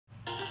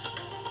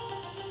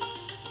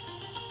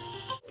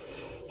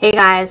Hey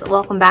guys,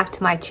 welcome back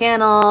to my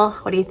channel.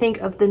 What do you think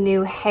of the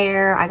new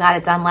hair? I got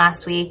it done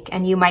last week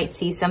and you might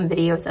see some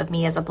videos of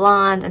me as a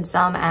blonde and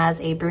some as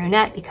a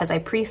brunette because I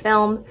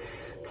pre-film.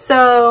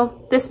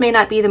 So this may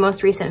not be the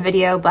most recent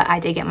video, but I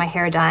did get my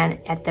hair done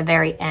at the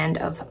very end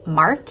of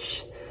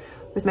March.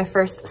 It was my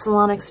first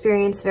salon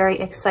experience, very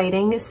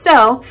exciting.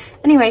 So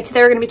anyway,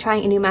 today we're gonna be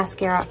trying a new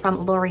mascara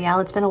from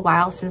L'Oreal. It's been a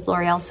while since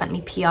L'Oreal sent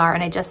me PR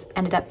and I just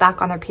ended up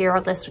back on their PR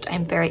list, which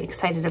I'm very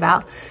excited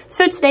about.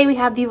 So today we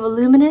have the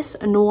Voluminous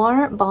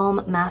Noir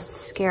Balm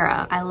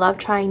Mascara. I love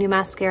trying new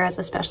mascaras,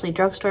 especially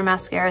drugstore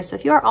mascaras. So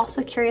if you are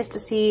also curious to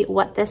see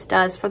what this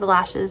does for the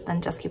lashes,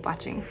 then just keep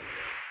watching.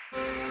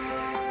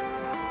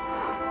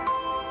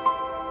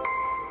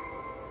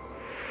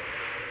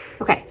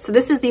 Okay, so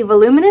this is the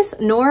Voluminous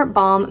Noir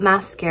Balm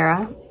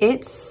Mascara.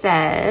 It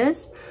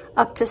says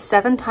up to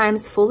 7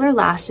 times fuller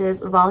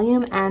lashes,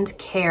 volume and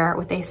care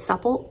with a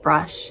supple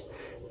brush,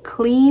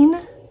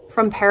 clean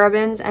from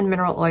parabens and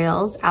mineral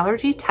oils,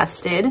 allergy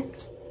tested.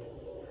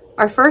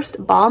 Our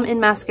first balm in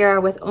mascara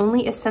with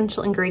only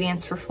essential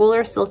ingredients for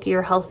fuller,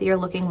 silkier, healthier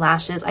looking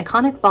lashes,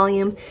 iconic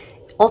volume,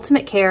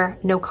 ultimate care,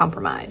 no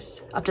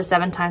compromise. Up to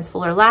 7 times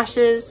fuller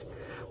lashes,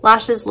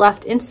 lashes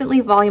left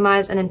instantly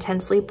volumized and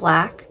intensely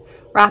black.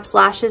 Wraps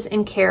lashes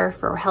in care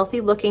for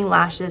healthy looking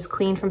lashes,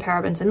 clean from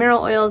parabens and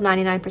mineral oils,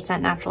 99%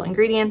 natural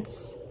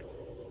ingredients.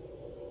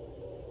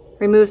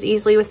 Removes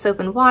easily with soap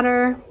and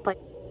water.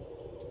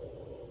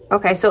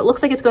 Okay, so it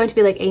looks like it's going to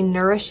be like a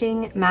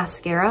nourishing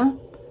mascara,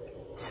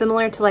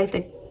 similar to like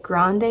the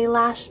Grande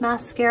Lash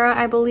Mascara,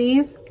 I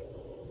believe.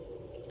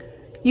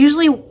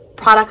 Usually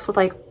products with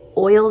like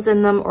oils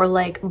in them or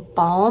like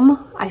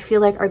balm, I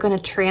feel like are gonna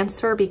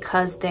transfer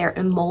because they're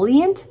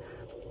emollient,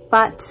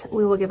 but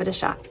we will give it a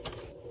shot.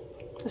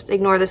 Just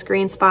ignore this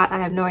green spot. I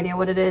have no idea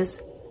what it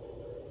is.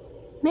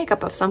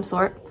 Makeup of some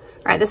sort.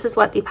 All right, this is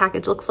what the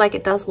package looks like.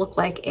 It does look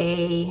like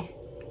a,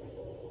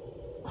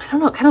 I don't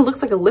know, it kind of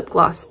looks like a lip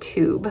gloss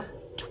tube.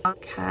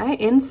 Okay,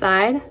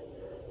 inside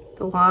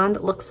the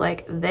wand looks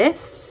like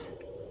this.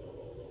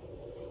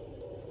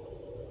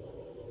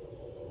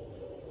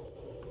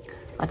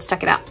 Let's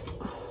check it out.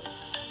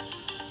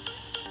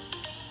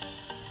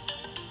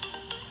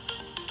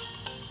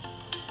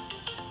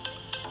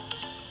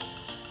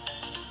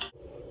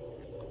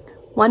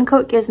 One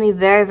coat gives me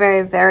very,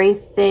 very, very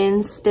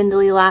thin,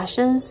 spindly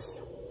lashes.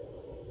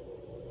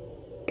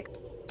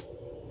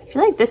 I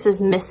feel like this is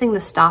missing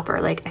the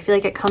stopper. Like, I feel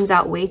like it comes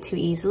out way too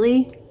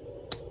easily.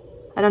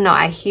 I don't know,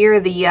 I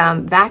hear the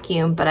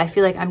vacuum, but I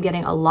feel like I'm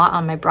getting a lot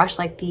on my brush.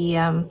 Like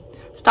the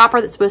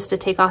stopper that's supposed to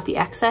take off the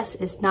excess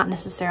is not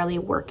necessarily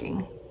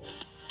working.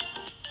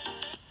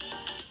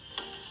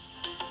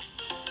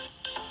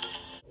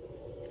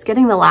 It's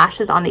getting the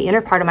lashes on the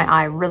inner part of my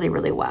eye really,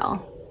 really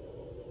well.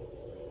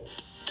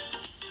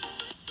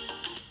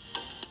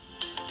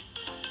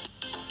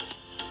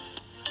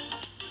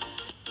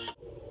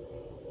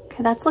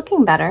 Okay, that's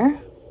looking better.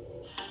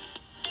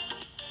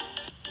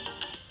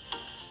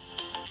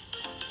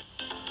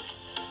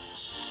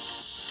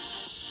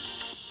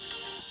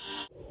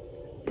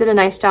 Did a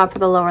nice job for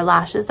the lower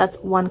lashes. That's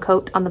 1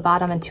 coat on the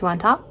bottom and 2 on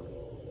top.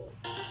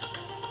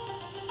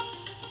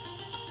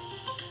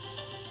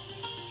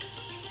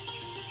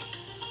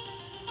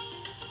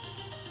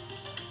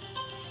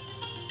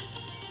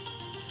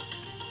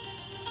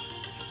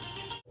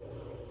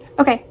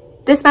 Okay,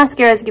 this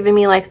mascara is giving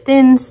me like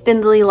thin,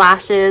 spindly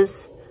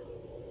lashes.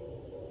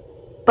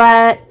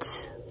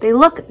 But they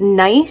look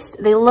nice.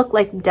 They look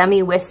like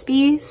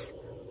demi-wispies,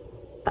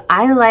 but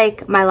I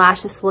like my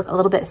lashes to look a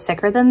little bit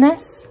thicker than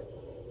this.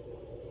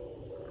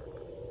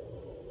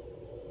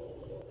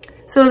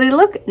 So they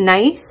look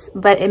nice,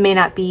 but it may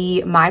not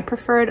be my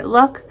preferred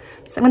look.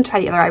 So I'm gonna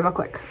try the other eye real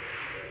quick.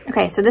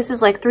 Okay, so this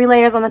is like 3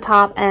 layers on the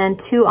top and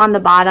 2 on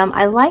the bottom.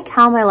 I like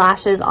how my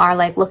lashes are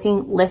like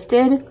looking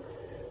lifted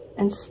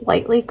and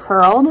slightly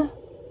curled.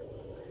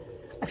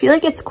 I feel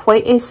like it's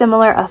quite a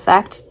similar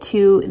effect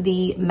to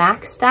the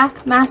Max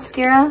Stack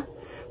mascara,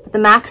 but the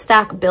Max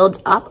Stack builds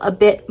up a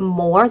bit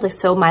more,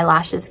 so my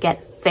lashes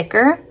get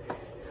thicker.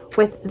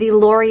 With the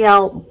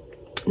L'Oreal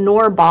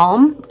Noir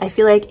Balm, I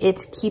feel like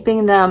it's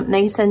keeping them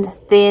nice and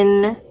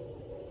thin.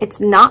 It's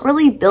not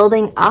really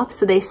building up,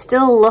 so they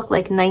still look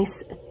like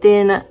nice,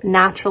 thin,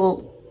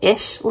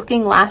 natural-ish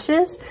looking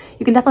lashes.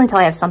 You can definitely tell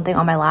I have something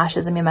on my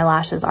lashes. I mean, my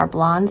lashes are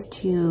blonde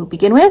to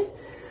begin with.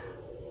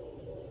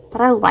 But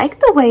I like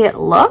the way it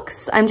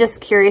looks. I'm just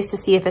curious to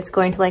see if it's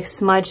going to like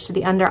smudge to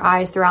the under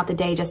eyes throughout the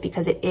day just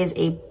because it is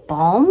a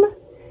balm.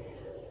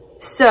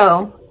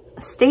 So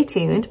stay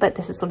tuned, but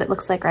this is what it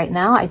looks like right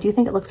now. I do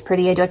think it looks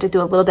pretty. I do have to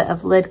do a little bit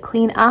of lid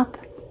cleanup,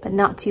 but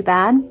not too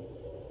bad.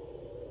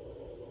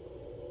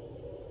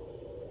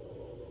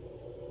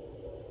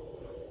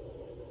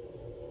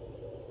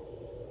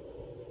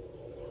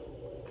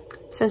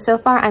 So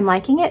far I'm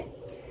liking it.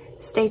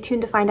 Stay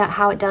tuned to find out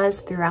how it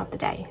does throughout the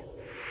day.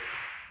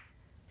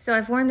 So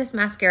I've worn this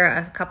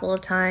mascara a couple of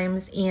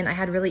times and I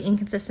had really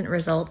inconsistent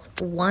results.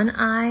 One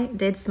eye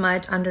did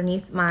smudge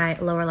underneath my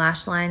lower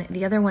lash line.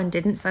 The other one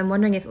didn't. So I'm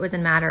wondering if it was a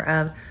matter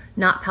of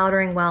not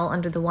powdering well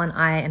under the one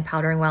eye and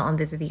powdering well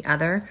under the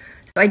other.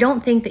 So I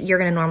don't think that you're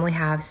gonna normally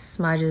have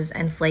smudges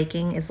and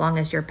flaking as long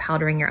as you're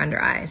powdering your under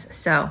eyes.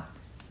 So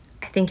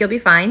I think you'll be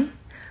fine.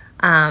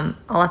 I'll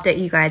update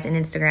you guys in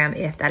Instagram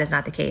if that is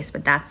not the case,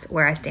 but that's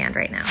where I stand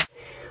right now.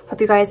 Hope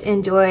you guys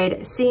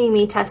enjoyed seeing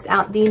me test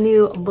out the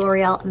new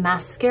L'Oreal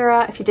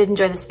mascara. If you did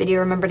enjoy this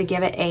video, remember to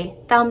give it a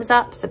thumbs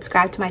up,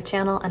 subscribe to my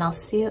channel, and I'll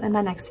see you in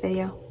my next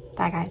video.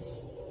 Bye guys.